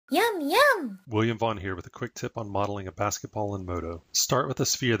Yum, yum! William Vaughn here with a quick tip on modeling a basketball in MODO. Start with a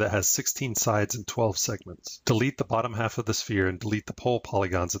sphere that has 16 sides and 12 segments. Delete the bottom half of the sphere and delete the pole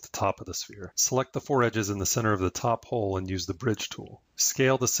polygons at the top of the sphere. Select the 4 edges in the center of the top hole and use the bridge tool.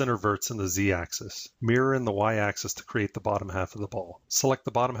 Scale the center verts in the z-axis. Mirror in the y-axis to create the bottom half of the ball. Select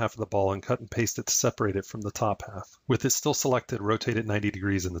the bottom half of the ball and cut and paste it to separate it from the top half. With it still selected, rotate it 90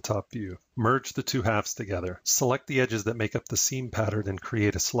 degrees in the top view. Merge the 2 halves together. Select the edges that make up the seam pattern and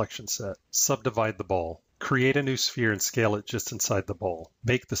create a selection set. Subdivide the ball. Create a new sphere and scale it just inside the ball.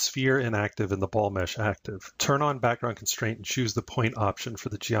 Make the sphere inactive and the ball mesh active. Turn on background constraint and choose the point option for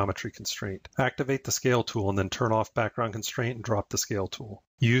the geometry constraint. Activate the scale tool and then turn off background constraint and drop the scale tool.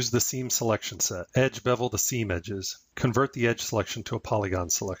 Use the seam selection set. Edge bevel the seam edges. Convert the edge selection to a polygon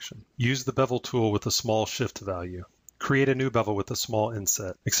selection. Use the bevel tool with a small shift value. Create a new bevel with a small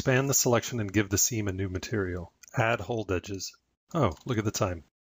inset. Expand the selection and give the seam a new material. Add hold edges. Oh, look at the time.